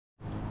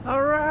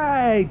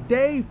right,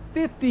 day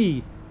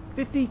 50.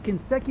 50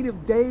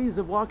 consecutive days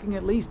of walking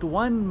at least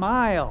 1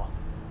 mile.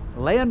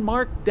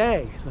 Landmark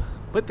day. So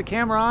put the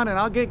camera on and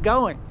I'll get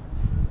going.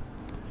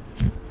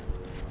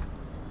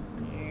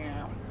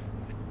 Yeah.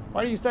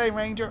 What do you say,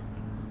 Ranger?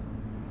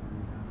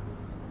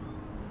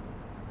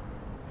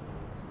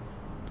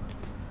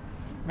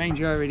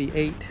 Ranger already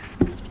ate.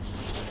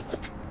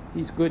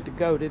 He's good to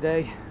go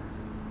today.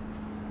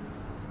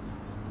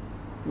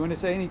 You want to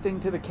say anything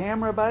to the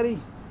camera, buddy?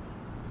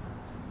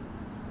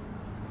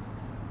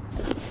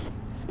 Do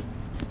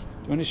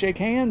you want to shake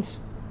hands?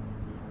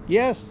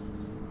 Yes?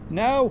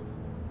 No?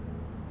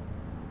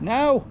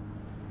 No?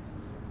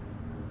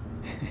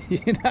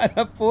 You're not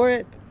up for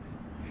it?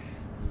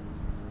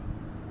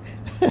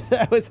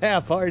 That was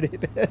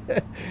half-hearted.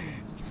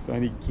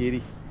 Funny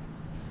kitty.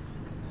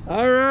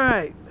 All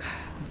right.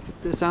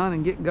 Put this on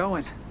and get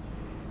going.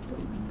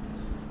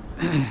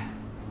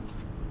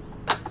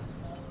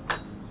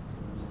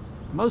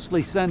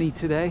 Mostly sunny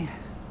today.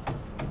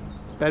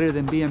 It's better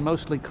than being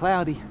mostly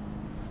cloudy.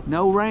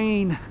 No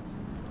rain.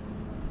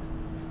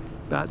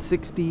 About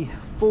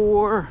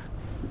 64.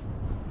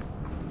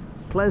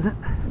 Pleasant.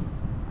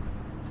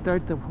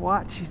 Start to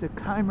watch the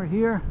timer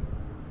here.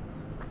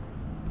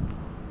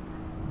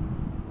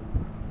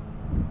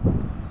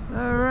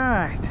 All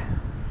right.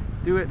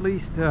 Do at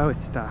least, oh,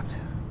 it stopped.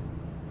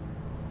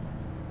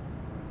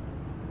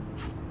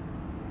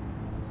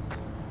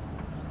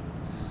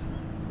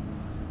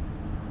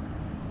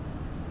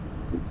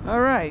 All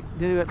right,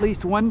 do at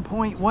least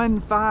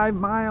 1.15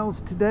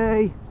 miles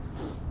today.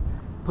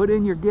 Put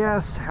in your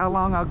guess how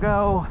long I'll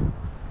go,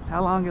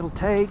 how long it'll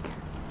take.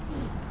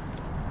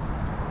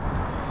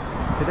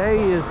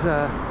 Today is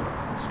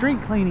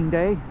street cleaning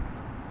day,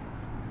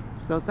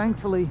 so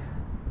thankfully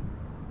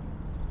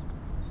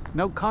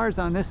no cars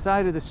on this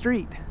side of the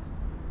street.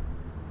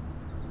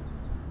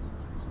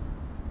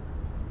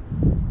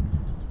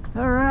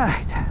 All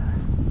right,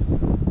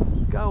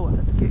 let's go,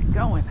 let's get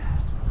going.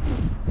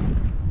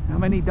 How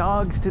many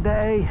dogs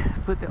today?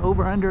 Put the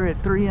over under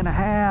at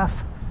 3.5.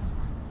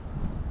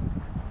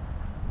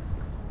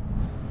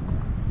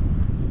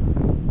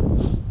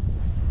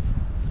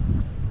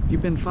 If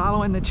you've been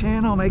following the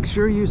channel, make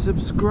sure you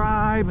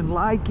subscribe and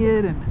like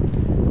it,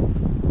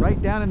 and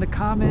write down in the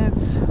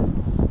comments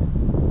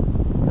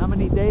how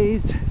many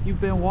days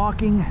you've been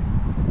walking.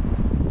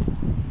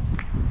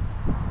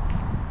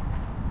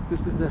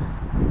 This is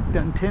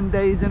done 10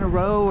 days in a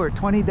row or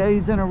 20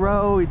 days in a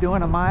row. You're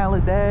doing a mile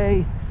a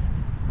day,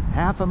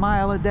 half a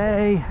mile a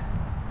day.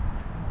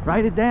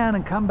 Write it down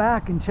and come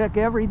back and check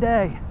every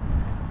day.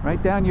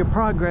 Write down your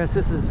progress.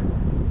 This is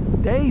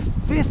day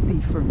 50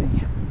 for me.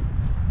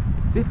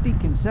 50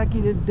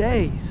 consecutive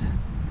days.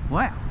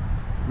 Wow,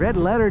 red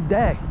letter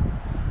day.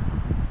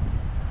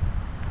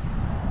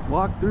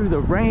 Walk through the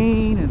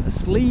rain and the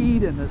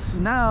sleet and the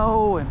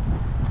snow and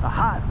the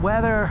hot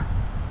weather.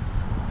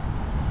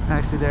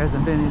 Actually, there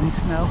hasn't been any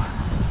snow.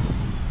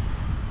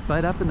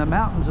 But up in the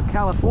mountains of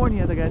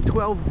California, they got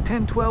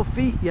 10, 12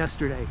 feet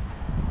yesterday.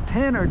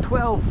 10 or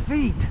 12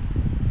 feet.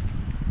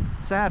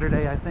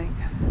 Saturday, I think.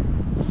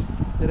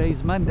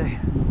 Today's Monday.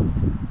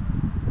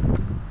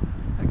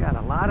 I got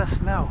a lot of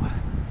snow.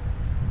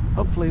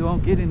 Hopefully we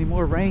won't get any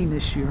more rain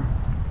this year.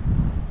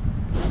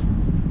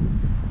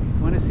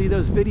 Want to see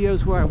those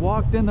videos where I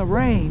walked in the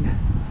rain?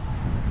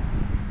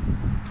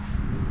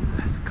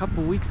 That's a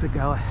couple weeks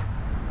ago.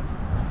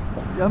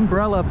 The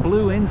umbrella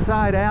blew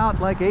inside out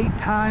like 8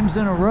 times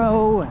in a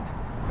row, and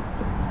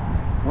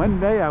one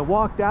day I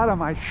walked out of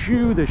my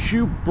shoe, the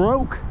shoe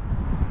broke.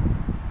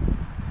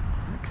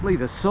 Actually,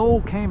 the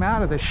sole came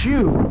out of the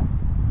shoe.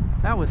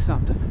 That was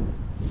something.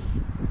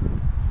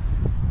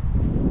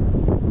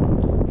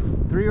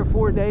 3 or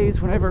 4 days,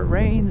 whenever it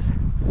rains,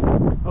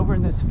 over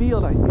in this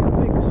field I see a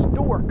big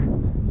stork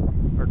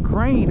or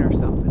crane or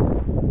something.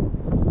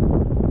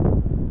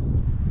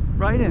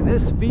 Right in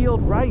this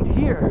field right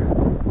here.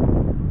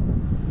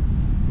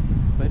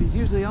 But he's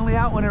usually only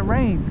out when it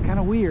rains. Kind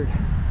of weird.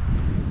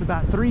 It's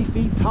about 3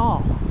 feet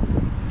tall.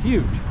 It's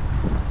huge.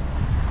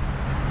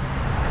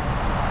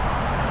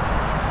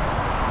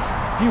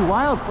 A few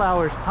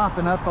wildflowers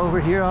popping up over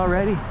here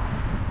already.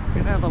 We're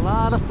gonna have a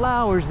lot of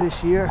flowers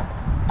this year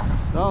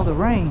with all the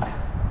rain.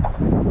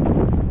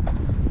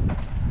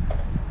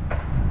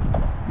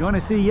 If you want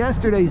to see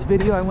yesterday's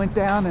video, I went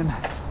down and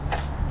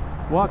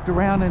walked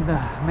around in the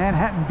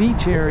Manhattan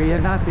Beach area,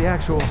 not the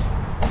actual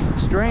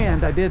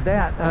Strand. I did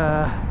that.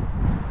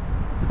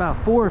 It's about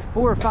 4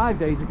 or 5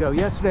 days ago.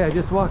 Yesterday I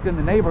just walked in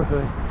the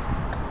neighborhood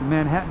in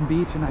Manhattan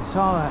Beach and I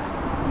saw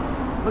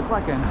looked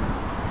like an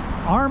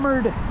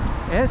armored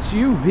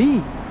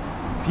SUV,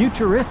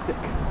 futuristic.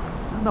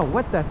 I don't know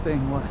what that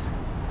thing was.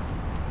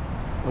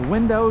 The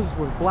windows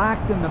were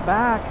blacked in the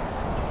back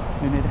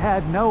and it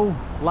had no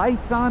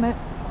lights on it,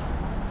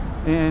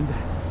 and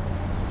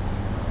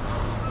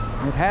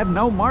it had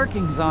no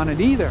markings on it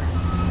either.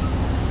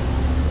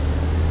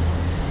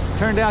 It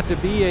turned out to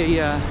be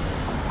a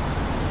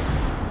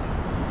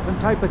some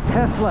type of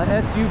Tesla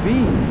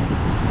SUV.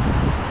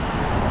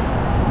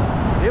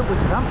 It was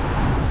something.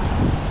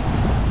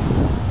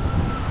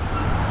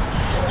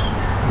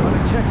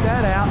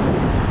 that out.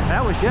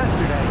 That was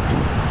yesterday.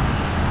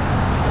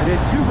 I did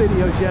 2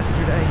 videos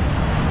yesterday.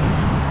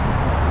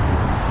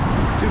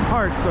 2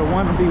 parts, so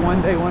one will be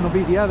one day, one will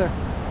be the other.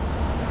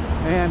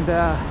 And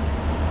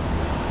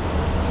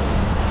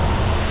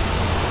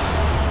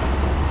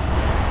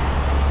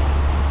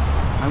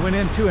I went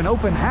into an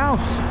open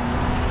house,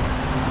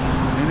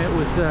 and it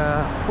was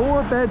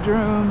 4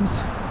 bedrooms,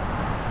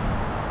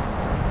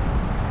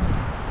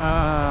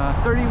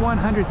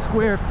 3,100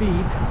 square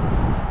feet.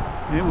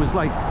 And it was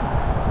like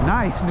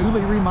nice,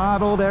 newly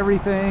remodeled,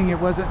 everything. It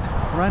wasn't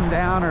run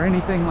down or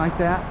anything like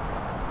that.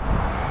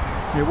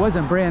 It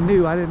wasn't brand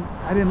new. I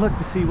didn't look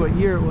to see what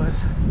year it was,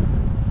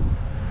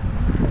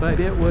 but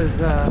it was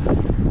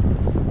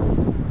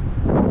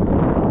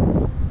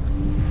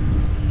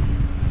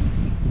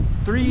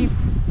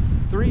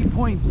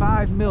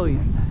 3.5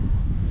 million,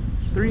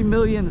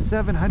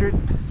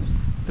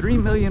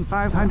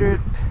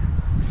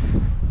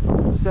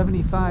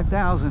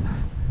 3,575,000.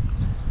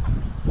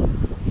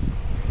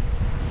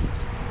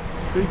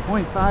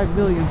 3.5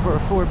 million for a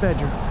 4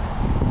 bedroom.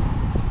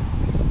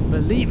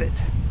 Believe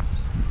it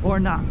or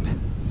not.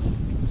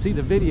 See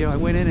the video, I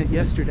went in it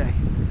yesterday.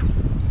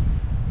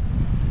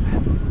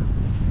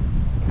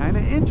 Kind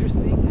of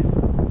interesting.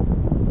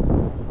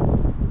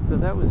 So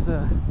that was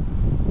a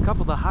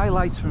couple of the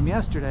highlights from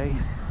yesterday.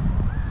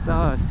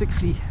 Saw a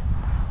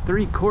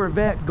 63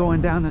 Corvette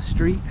going down the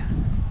street.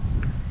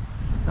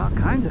 All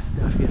kinds of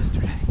stuff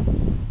yesterday.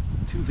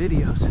 2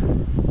 videos.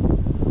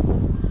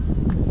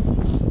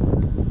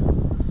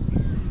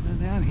 Go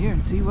down here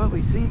and see what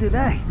we see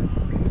today.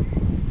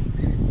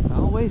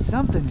 Always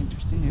something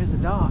interesting. Here's a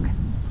dog.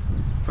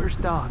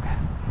 First dog.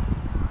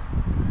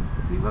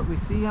 See what we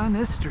see on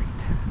this street.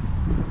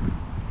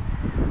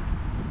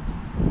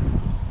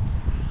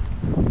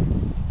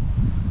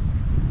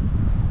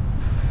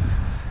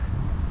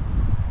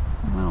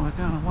 Oh, I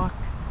don't walk.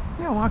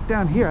 Yeah, I walked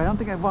down here. I don't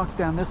think I've walked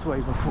down this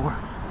way before.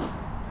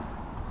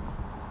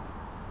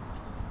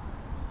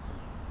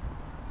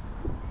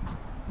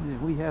 Yeah,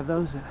 we have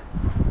those at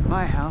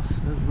my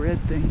house, those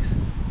red things.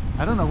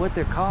 I don't know what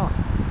they're called.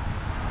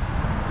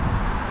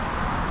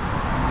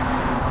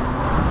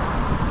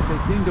 They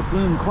seem to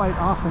bloom quite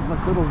often,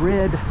 like little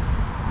red,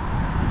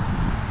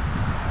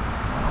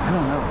 I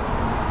don't know,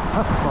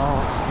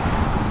 puffballs.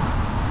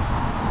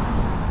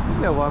 I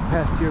think I walked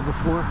past here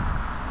before.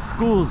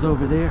 School's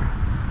over there.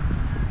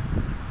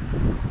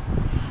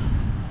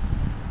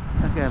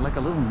 I got like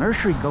a little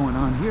nursery going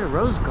on here,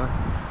 rose garden.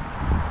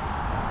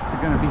 It's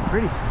gonna be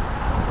pretty.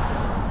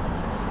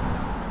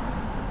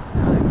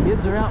 The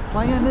kids are out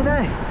playing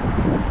today.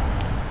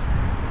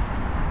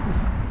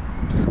 This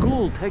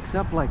school takes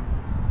up like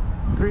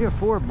 3 or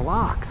 4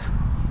 blocks.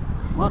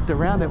 Walked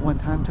around it one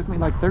time, took me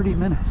like 30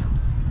 minutes.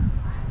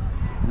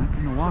 I'm not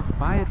gonna walk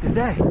by it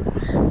today.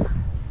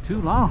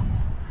 Too long.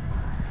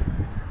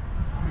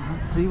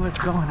 Let's see what's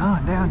going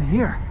on down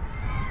here.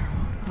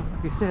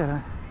 Like I said,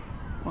 I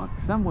walked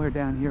somewhere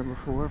down here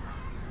before.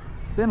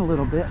 It's been a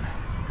little bit.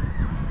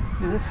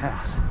 Look at this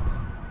house.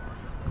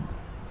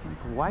 It's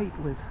like white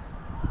with,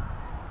 I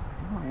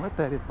don't know what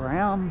that is,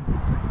 brown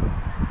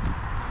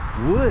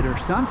wood or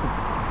something.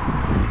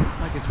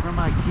 Like it's from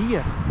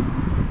IKEA.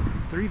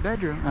 3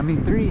 bedroom, I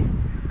mean 3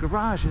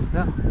 garages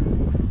though.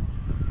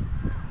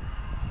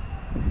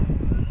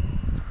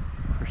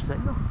 For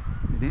sale?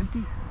 Is it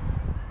empty?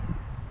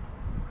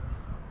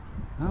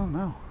 I don't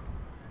know.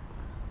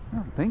 I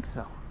don't think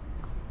so.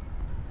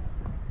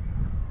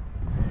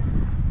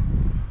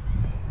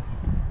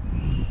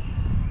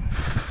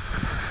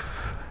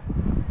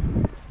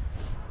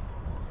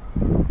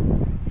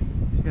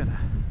 Got a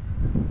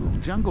little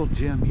jungle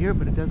gym here,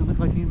 but it doesn't look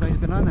like anybody's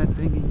been on that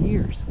thing in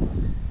years.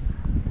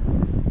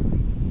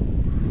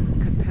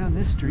 Cut down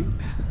this street.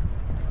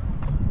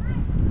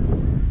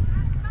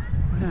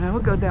 We'll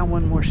go down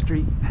one more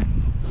street.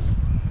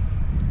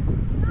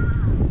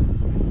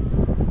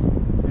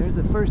 There's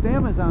the first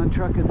Amazon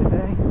truck of the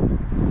day.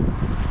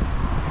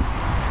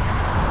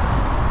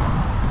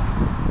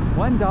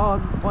 1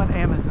 dog, 1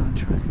 Amazon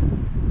truck,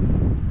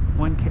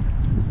 1 cat.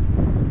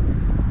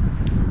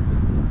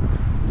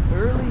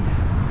 Early,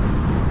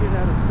 get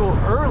out of school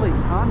early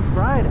on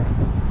Friday,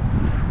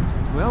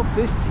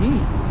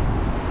 12:15.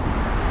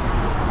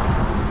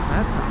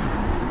 That's it. I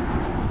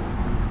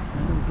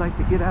always like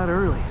to get out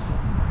early. So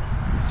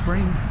the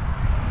spring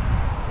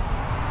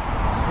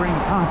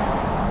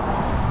conference.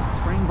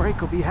 Spring break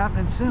will be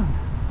happening soon.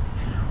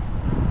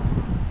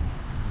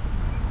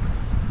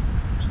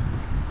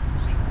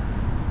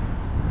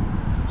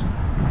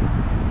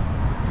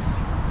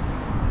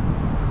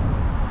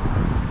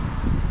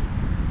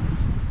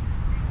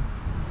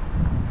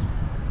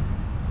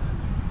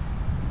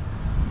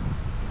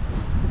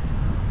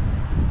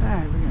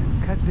 Alright, we're going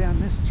to cut down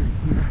this street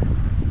here.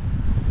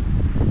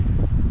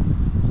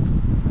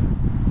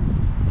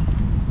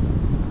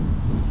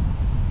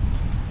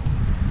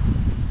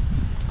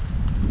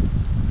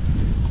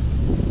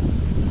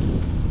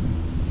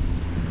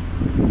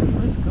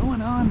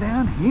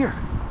 Down here,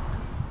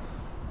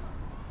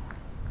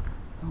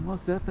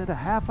 almost up at a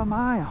half a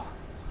mile.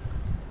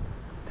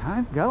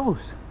 Time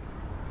goes.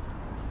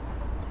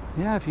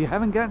 Yeah, if you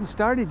haven't gotten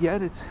started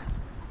yet, it's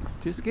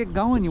just get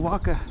going. You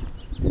walk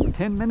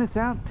 10 minutes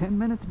out, 10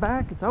 minutes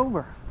back, it's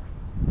over.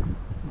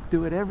 Let's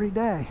do it every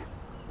day.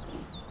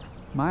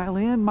 Mile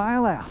in,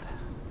 mile out.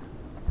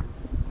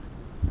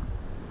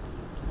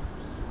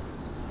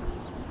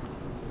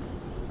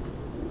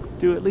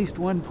 Do at least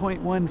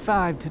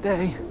 1.15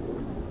 today.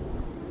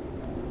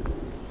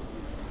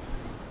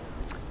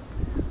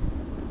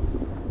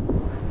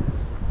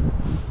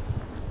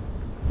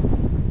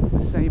 It's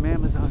the same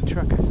Amazon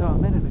truck I saw a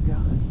minute ago.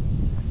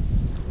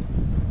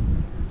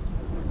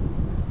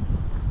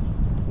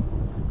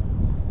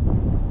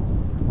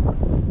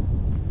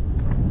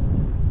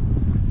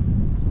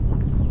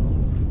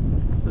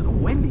 A little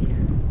windy.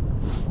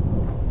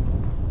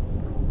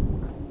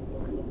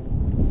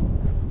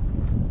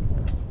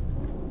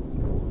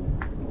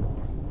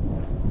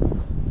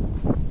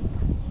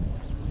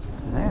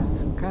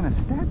 Some kind of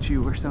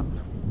statue or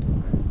something.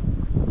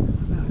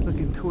 I'm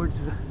looking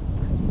towards the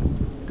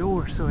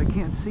door so I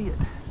can't see it.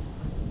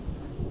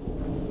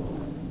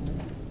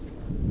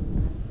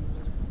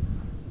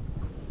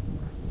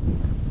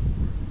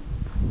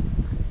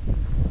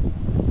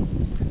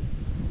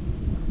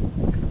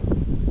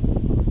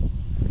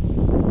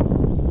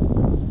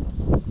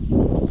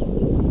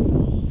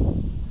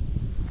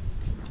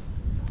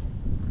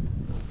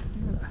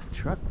 A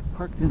truck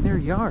parked in their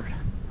yard.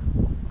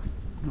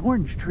 An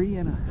orange tree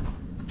and a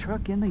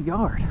truck in the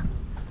yard.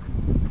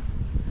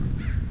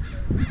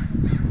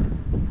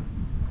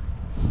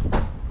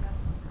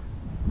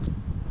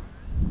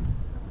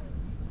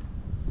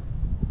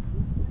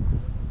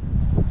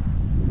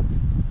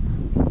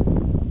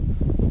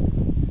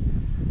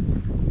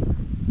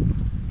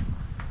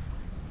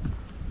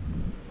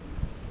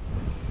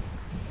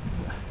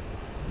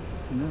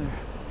 Another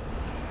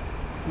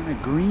kind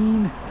of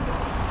green,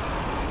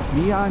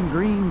 neon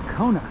green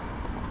Kona.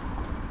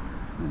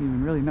 I don't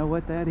even really know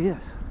what that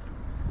is.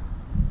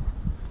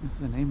 That's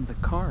the name of the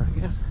car, I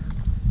guess.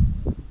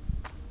 I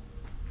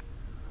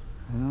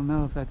don't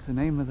know if that's the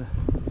name of the...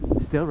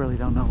 Still really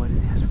don't know what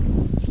it is.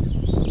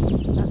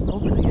 Not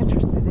overly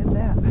interested in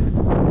that.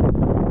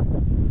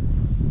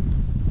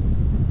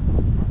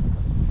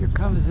 Here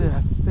comes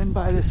been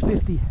by this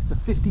 50, it's a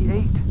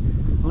 58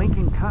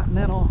 Lincoln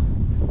Continental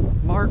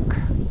Mark.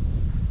 I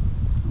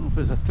don't know if it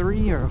was a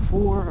 3 or a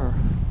 4 or...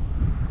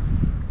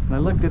 I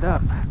looked it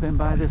up. I've been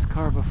by this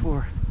car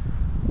before.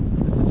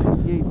 It's a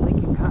 58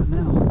 Lincoln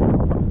Continental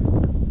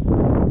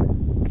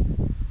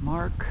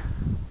Mark.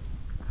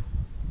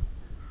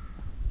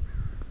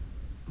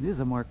 It is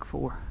a Mark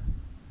IV.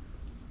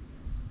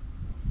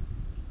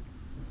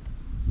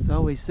 It's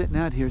always sitting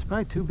out here. It's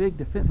probably too big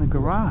to fit in the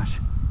garage.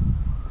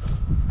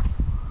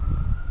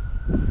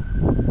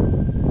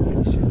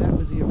 Pretty sure that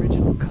was the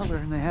original color,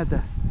 and they had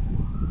the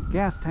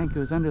gas tank. It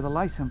was under the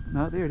license.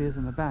 No, there it is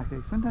in the back.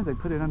 Sometimes they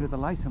put it under the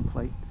license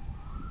plate.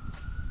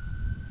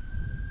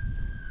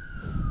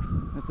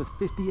 That's a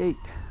 58.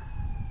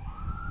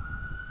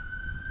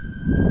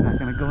 Not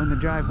gonna go in the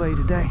driveway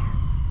today.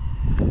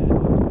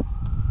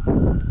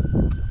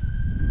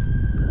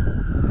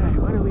 Hey,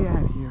 what are we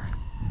at here?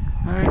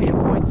 Alrighty, at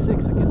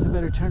 0.6. I guess I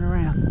better turn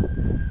around.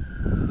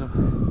 There's a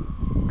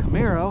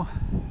Camaro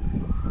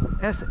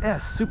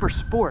SS Super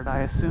Sport,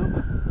 I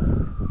assume.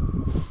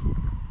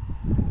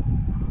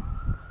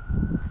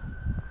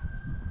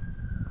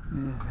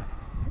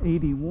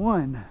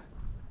 81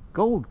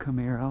 gold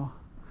Camaro.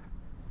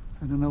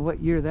 I don't know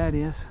what year that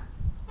is.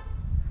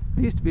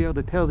 I used to be able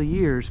to tell the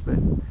years, but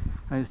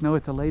I just know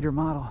it's a later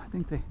model. I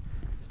think they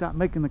stopped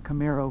making the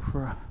Camaro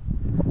for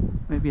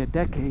maybe a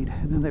decade,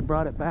 and then they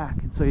brought it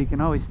back, and so you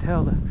can always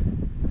tell the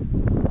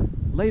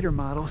later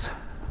models.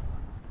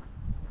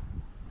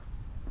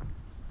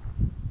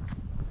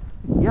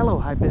 Yellow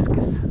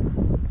hibiscus.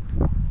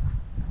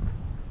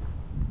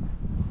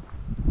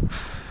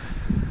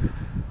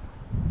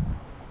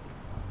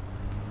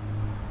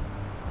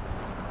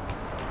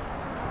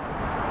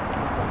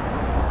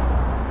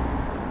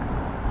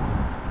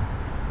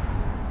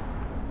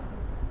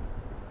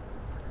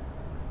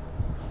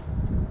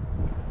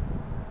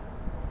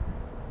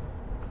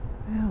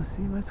 Now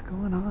see what's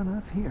going on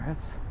up here.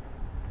 That's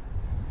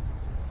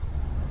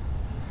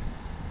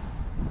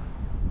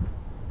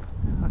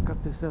walk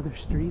up this other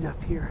street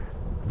up here.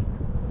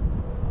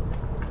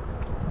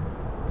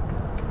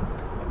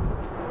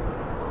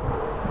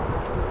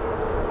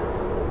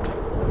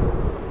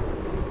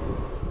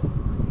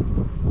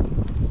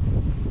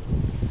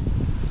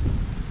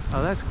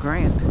 Oh, that's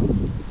Grant.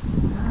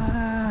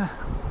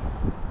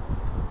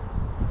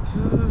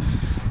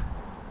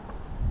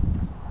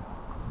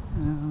 I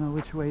don't know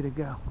which way to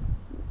go.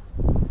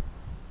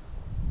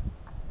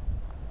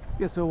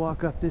 Guess we'll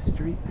walk up this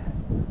street.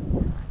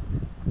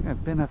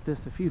 I've been up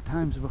this a few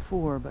times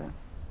before, but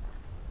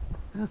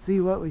let's see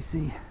what we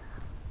see.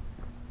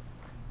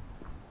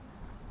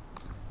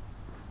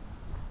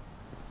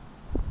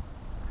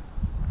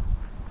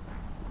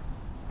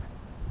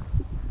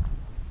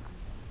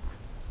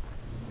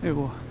 Maybe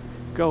we'll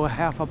go a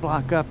half a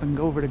block up and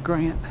go over to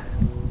Grant.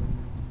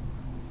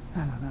 I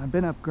don't know. I've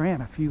been up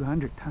Grant a few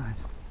hundred times.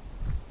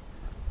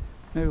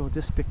 Maybe we'll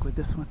just stick with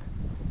this one.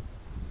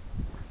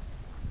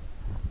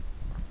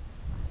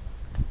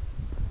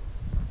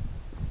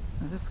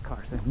 Now this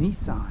car's a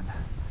Nissan.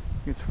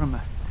 It's from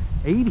the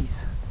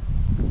 80s.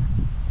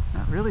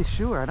 Not really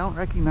sure. I don't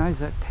recognize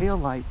that tail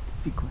light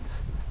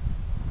sequence.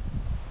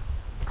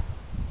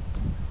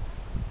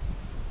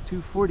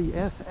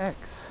 240SX.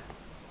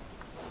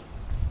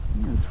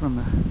 It's from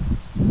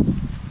the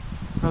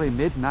probably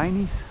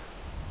mid-90s.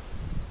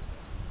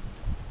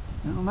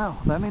 I don't know.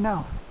 Let me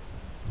know.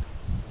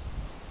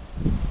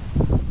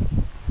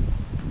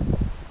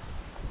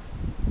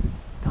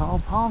 Tall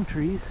palm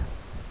trees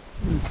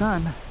in the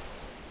sun.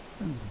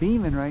 It's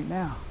beaming right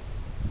now.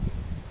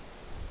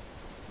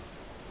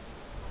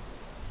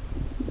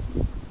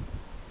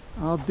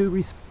 All due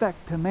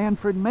respect to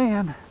Manfred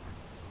Mann.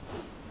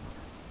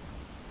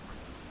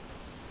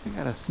 We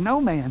got a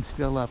snowman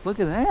still up.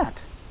 Look at that.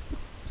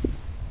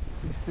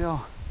 They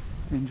still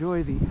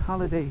enjoy the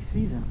holiday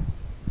season.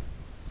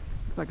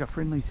 Looks like a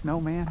friendly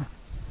snowman.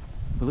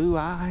 Blue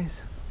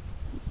eyes.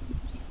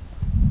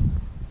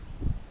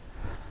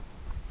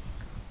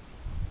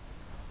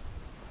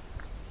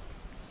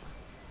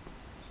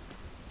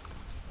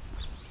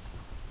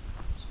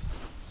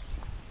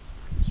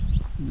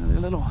 Another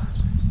little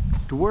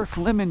dwarf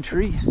lemon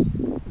tree.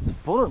 It's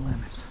full of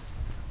lemons.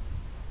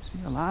 See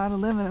a lot of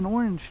lemon and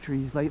orange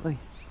trees lately.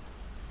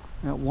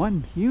 Got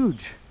one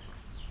huge.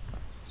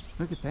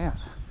 Look at that.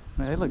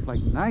 They look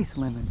like nice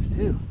lemons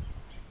too.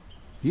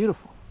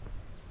 Beautiful.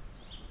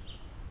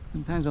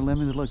 Sometimes the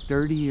lemons look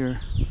dirty or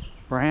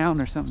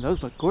brown or something.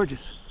 Those look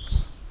gorgeous.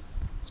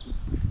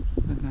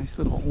 A nice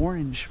little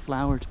orange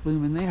flowers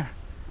blooming there.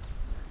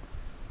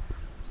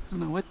 I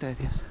don't know what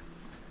that is.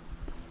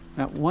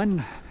 That one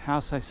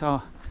house I saw,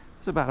 it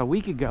was about a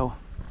week ago.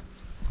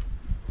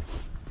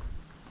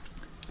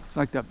 It's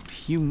like the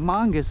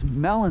humongous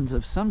melons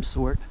of some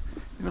sort.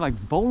 They were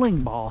like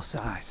bowling ball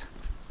size.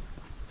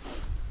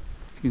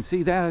 You can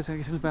see that, I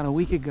guess it was about a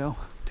week ago.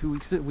 2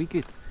 weeks, a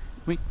week,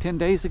 10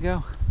 days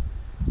ago.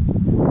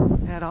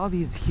 They had all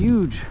these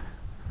huge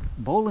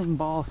bowling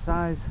ball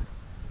size,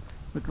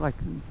 look like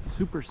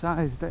super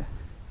sized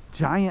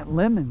giant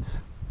lemons.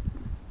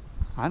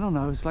 I don't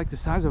know, it's like the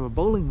size of a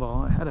bowling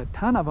ball. It had a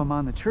ton of them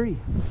on the tree.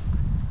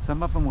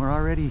 Some of them were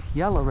already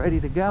yellow, ready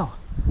to go.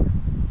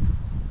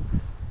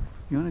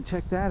 You want to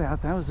check that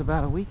out? That was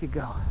about a week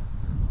ago.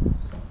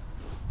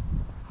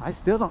 I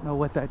still don't know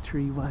what that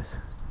tree was.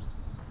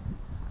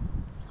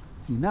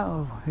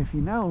 If you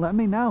know, let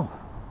me know.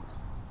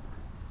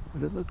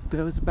 But it looked,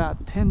 it was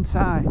about 10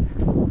 size,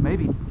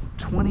 maybe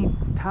 20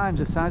 times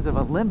the size of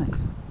a lemon.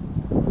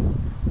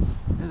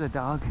 There's a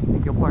dog. You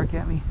think he'll bark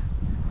at me?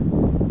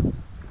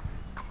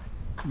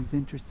 He's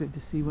interested to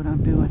see what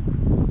I'm doing.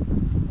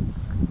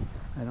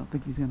 I don't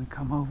think he's gonna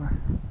come over.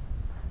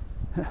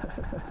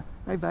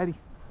 Hey, buddy.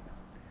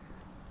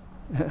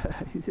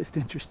 He's just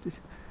interested.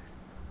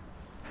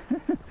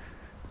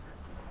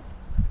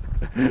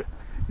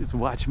 Just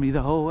watch me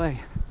the whole way.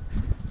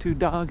 2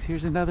 dogs,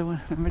 here's another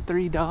one. Number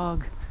 3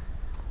 dog.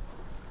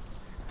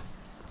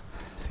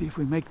 See if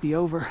we make the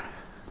over.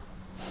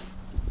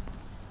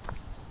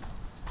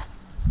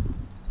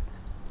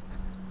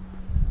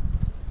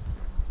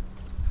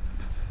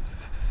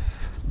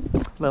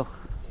 Hello.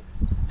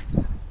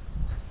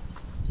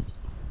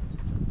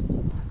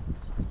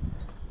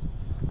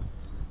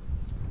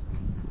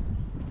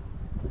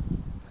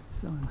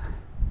 Some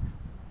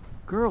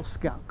Girl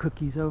Scout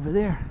cookies over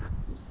there.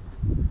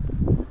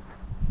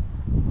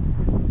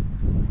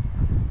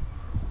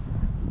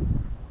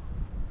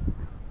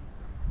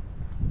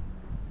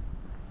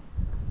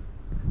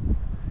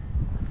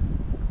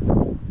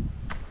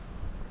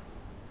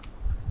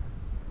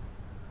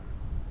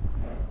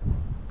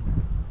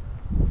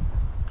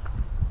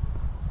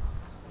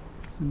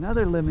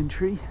 Another lemon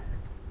tree.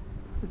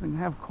 Doesn't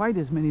have quite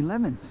as many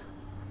lemons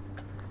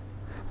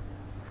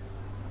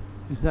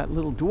as that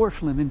little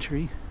dwarf lemon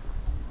tree,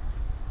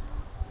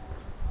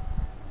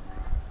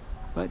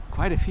 but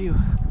quite a few.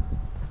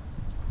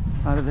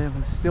 A lot of them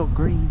are still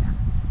green.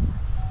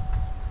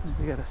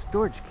 They got a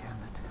storage cabinet.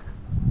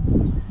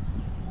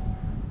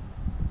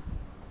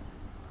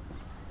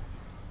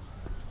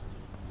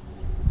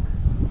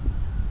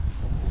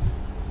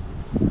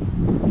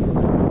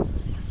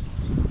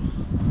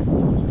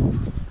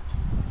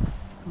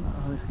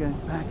 This guy's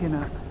backing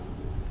up.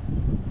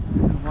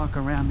 I'm gonna walk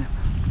around him.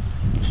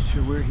 Not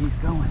sure where he's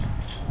going.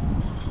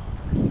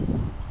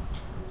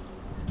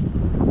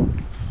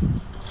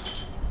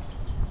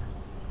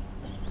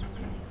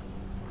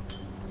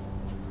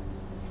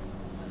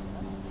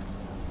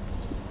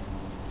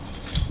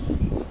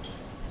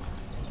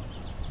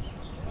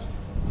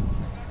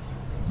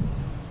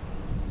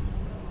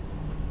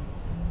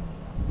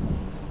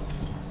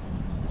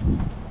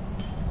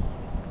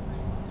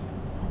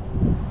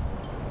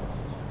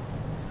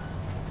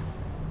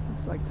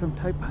 Like some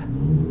type of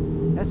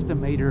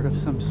estimator of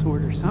some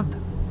sort or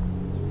something.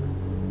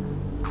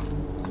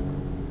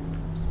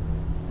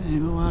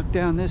 And we'll walk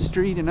down this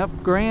street and up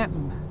Grant,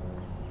 and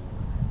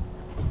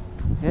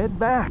head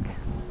back.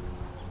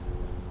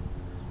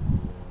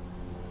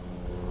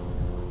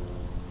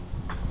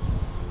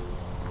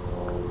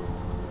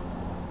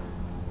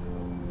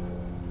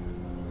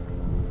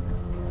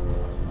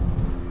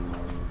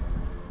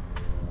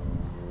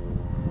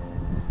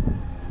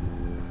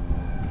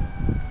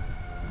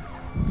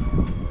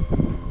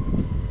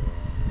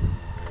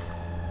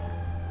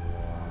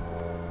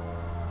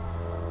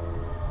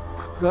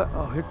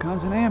 Oh, here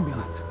comes an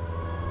ambulance.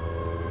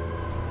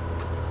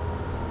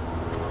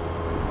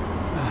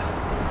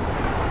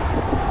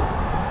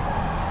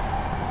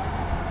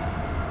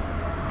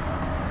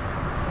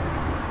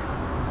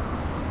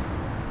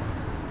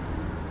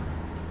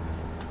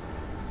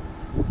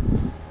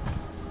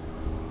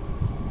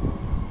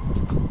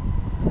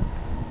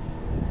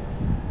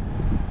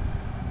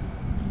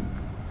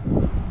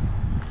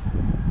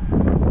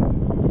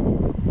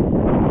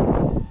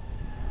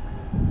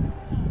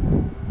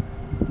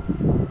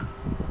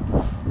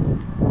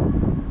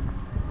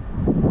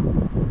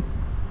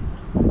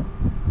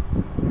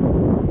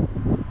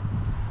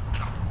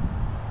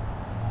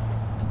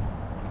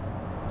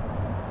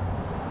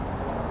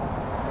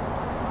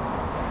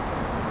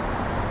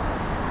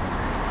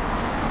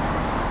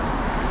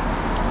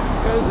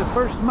 There's the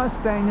first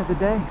Mustang of the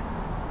day.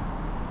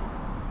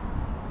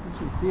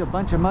 Actually, see a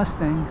bunch of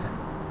Mustangs.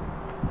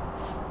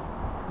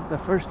 The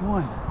first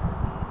one.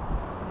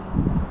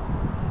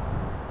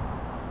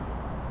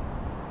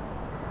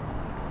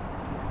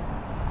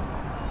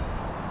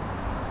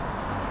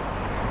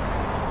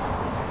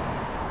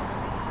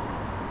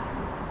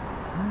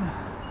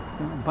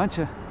 So a bunch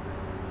of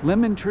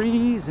lemon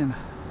trees and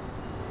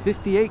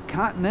 58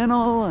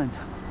 Continental and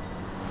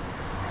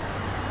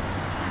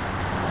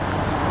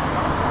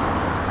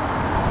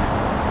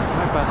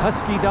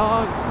husky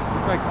dogs,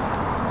 like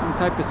some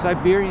type of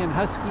Siberian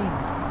husky.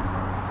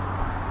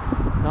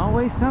 It's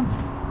always something.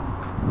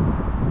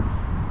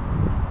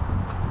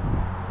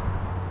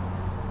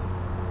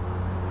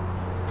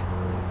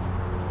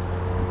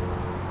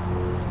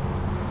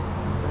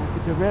 Back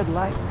at the red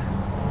light.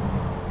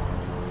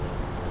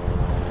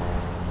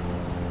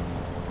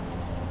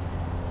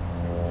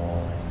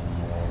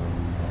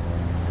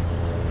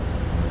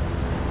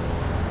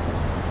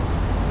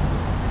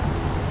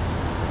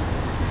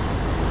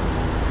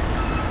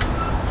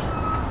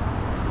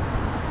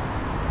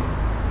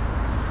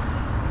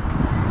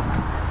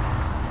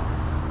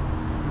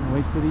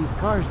 Wait for these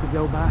cars to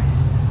go by.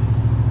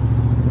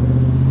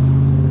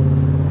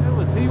 And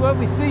we'll see what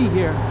we see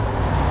here.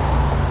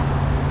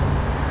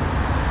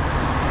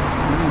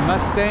 Any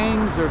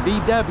Mustangs or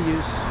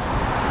VWs.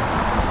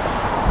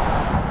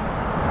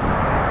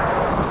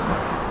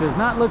 Does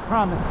not look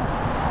promising.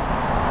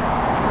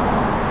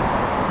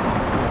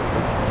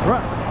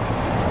 Truck.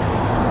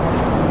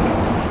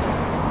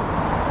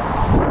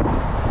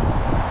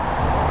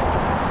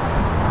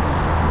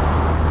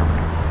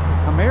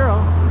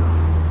 Camaro.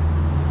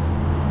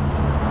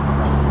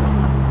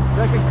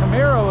 Second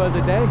Camaro of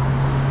the day.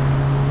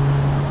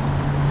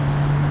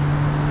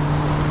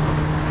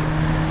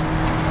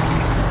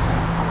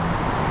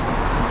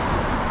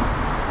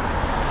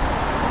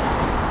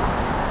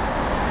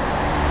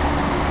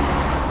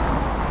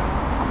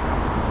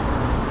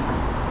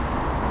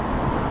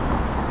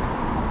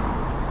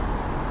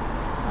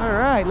 All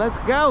right, let's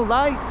go,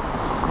 light.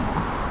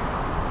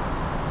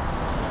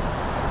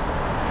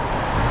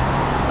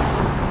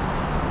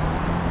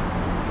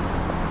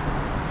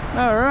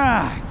 All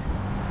right.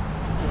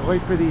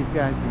 Wait for these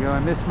guys to go. I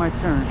missed my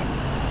turn.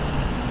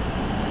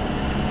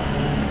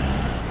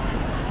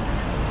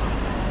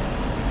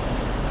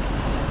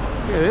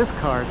 Look at this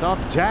car. It's all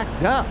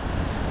jacked up.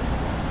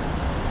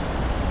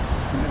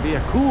 It's gonna be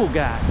a cool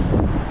guy.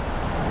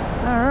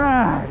 All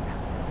right.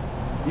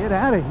 Get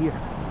out of here.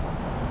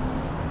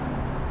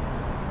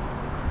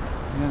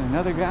 And then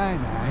another guy.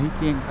 Nah, he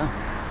can't come.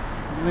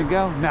 Gonna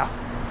go? No.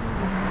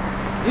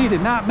 He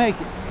did not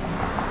make it.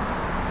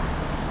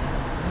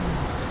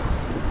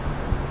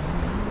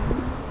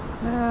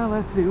 Well,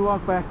 let's see,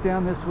 walk back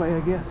down this way, I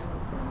guess.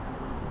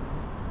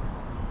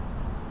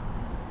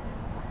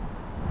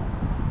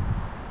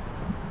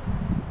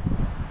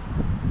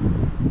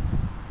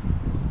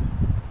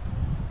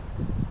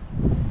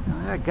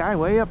 Oh, that guy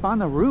way up on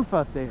the roof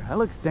up there, that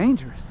looks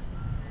dangerous.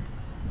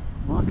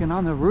 Walking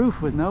on the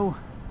roof with no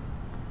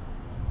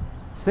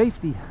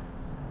safety. I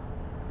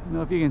don't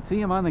know if you can see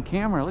him on the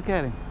camera, look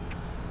at him.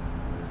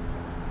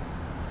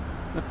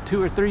 Up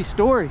 2 or 3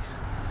 stories.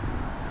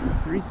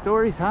 3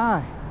 stories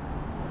high.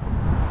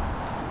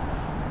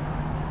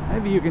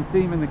 Maybe you can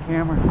see him in the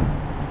camera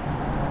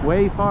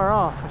way far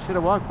off. I should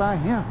have walked by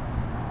him.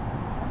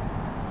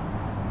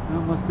 I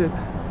almost did.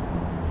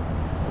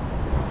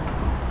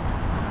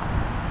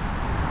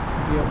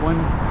 Be at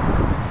 1.2.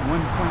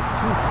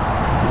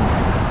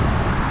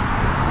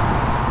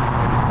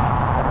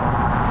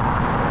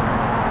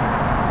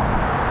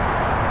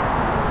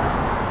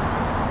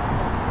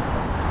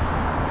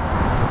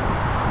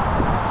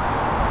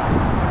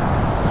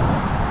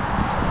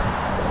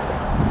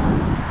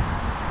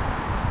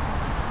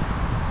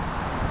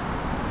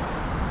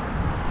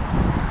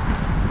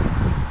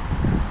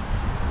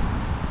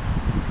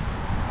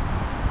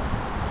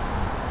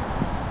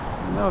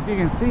 know if you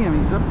can see him.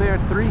 He's up there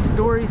 3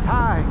 stories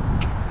high,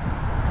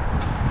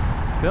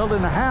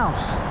 building a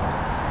house.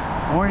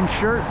 Orange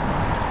shirt.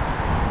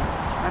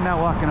 I'm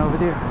now walking over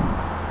there.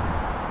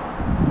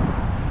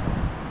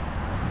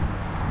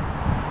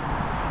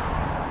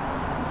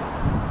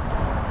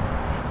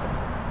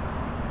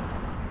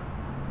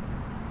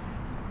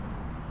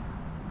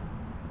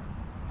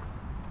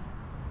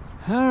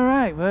 All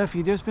right, well, if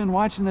you've just been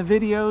watching the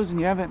videos and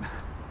you haven't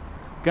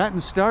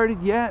gotten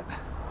started yet,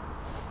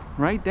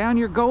 write down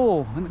your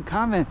goal in the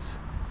comments.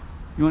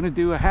 You want to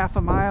do a half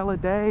a mile a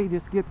day,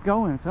 just get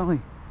going. It's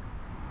only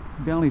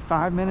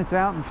 5 minutes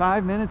out and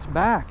 5 minutes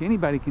back.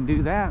 Anybody can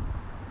do that.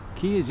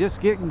 Key is just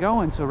getting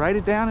going, so write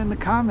it down in the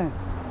comments.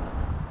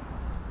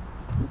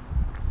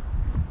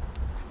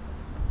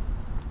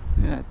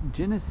 Yeah,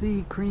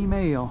 Genesee cream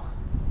ale.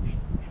 There's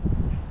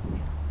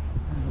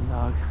a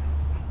dog.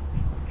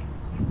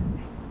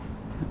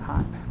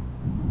 Hot.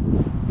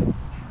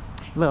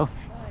 Hello.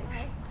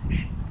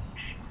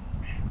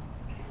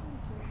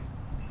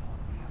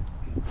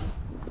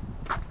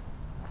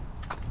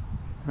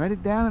 Write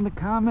it down in the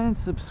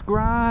comments,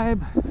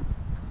 subscribe,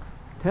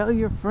 tell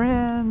your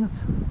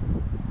friends.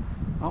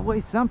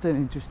 Always something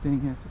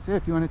interesting. As I said,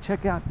 if you want to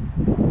check out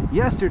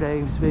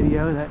yesterday's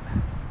video, that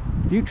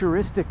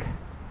futuristic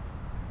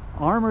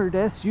armored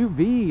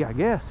SUV, I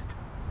guess.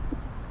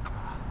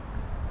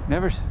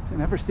 Never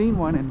seen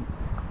one in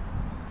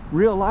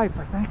real life,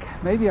 I think.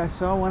 Maybe I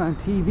saw one on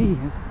TV.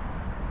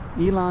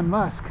 Elon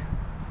Musk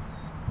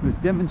was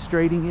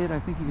demonstrating it. I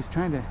think he was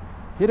trying to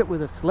hit it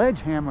with a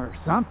sledgehammer or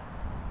something.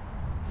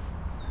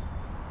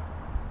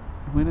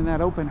 Went in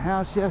that open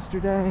house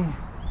yesterday.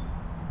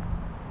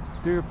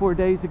 3 or 4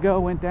 days ago,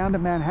 went down to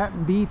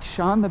Manhattan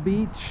Beach, on the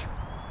beach.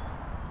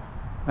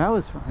 That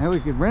was fun. Now we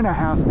could rent a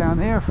house down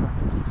there for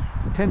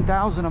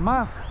 $10,000 a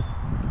month.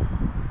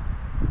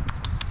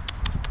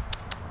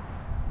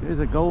 There's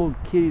a gold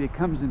kitty that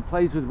comes and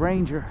plays with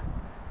Ranger.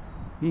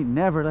 He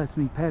never lets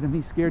me pet him.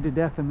 He's scared to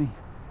death of me.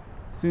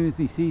 As soon as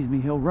he sees me,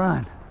 he'll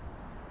run.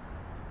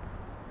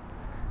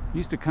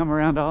 Used to come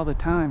around all the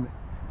time, but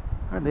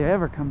hardly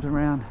ever comes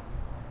around.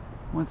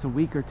 Once a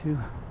week or two.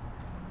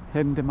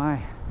 Heading to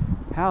my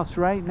house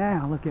right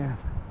now. Look at him.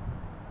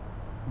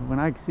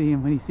 When I see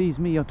him, when he sees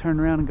me, he'll turn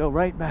around and go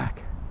right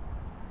back.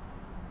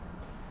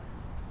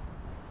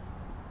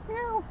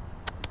 Meow.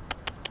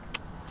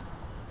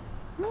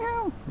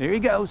 Meow. There he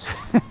goes.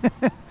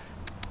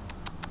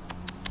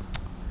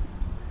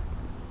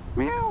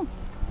 Meow.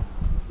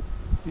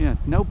 Yeah,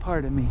 no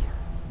part of me.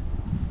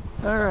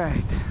 All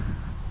right.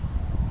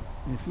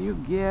 If you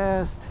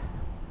guessed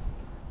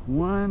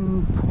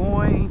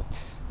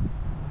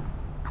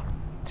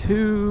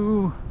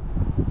 1.2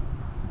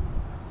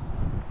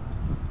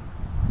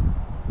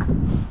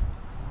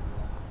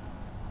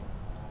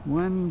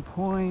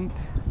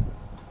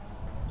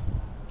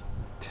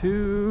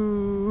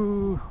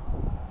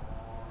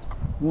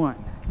 1.21.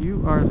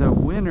 You are the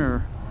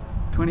winner.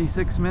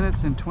 26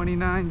 minutes and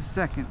 29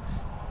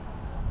 seconds.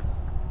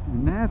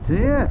 And that's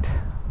it.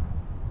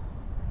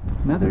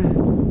 Another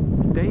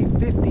day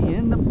 50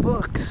 in the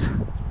books.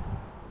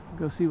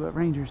 Go see what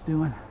Ranger's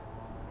doing.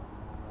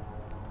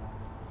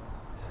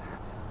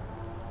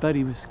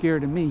 Buddy was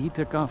scared of me. He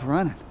took off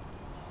running.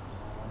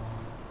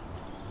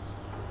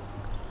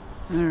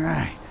 All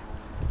right.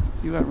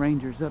 See what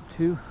Ranger's up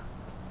to.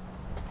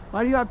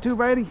 What are you up to,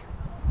 Brady?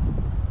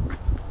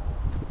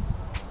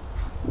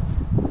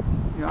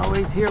 You're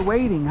always here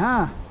waiting,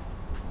 huh?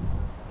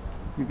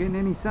 You getting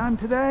any sun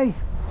today?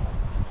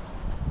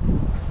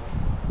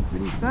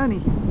 Pretty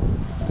sunny.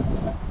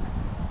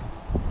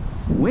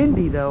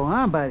 Windy though,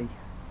 huh, buddy?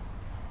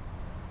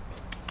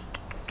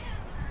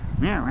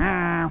 Meow,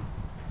 meow.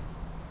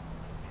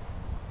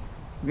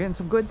 You getting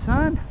some good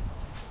sun?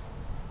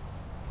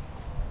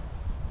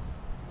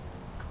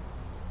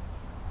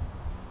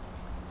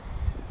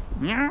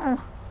 Meow.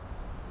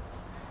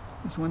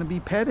 Just want to be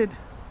petted.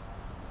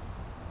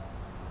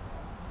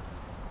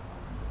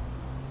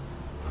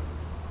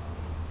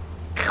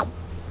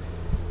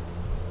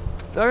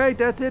 All right,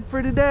 that's it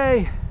for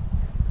today.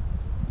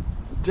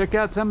 Check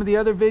out some of the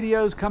other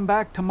videos. Come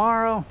back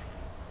tomorrow.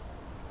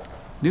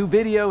 New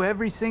video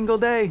every single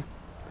day.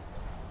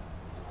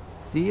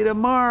 See you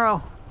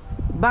tomorrow.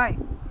 Bye.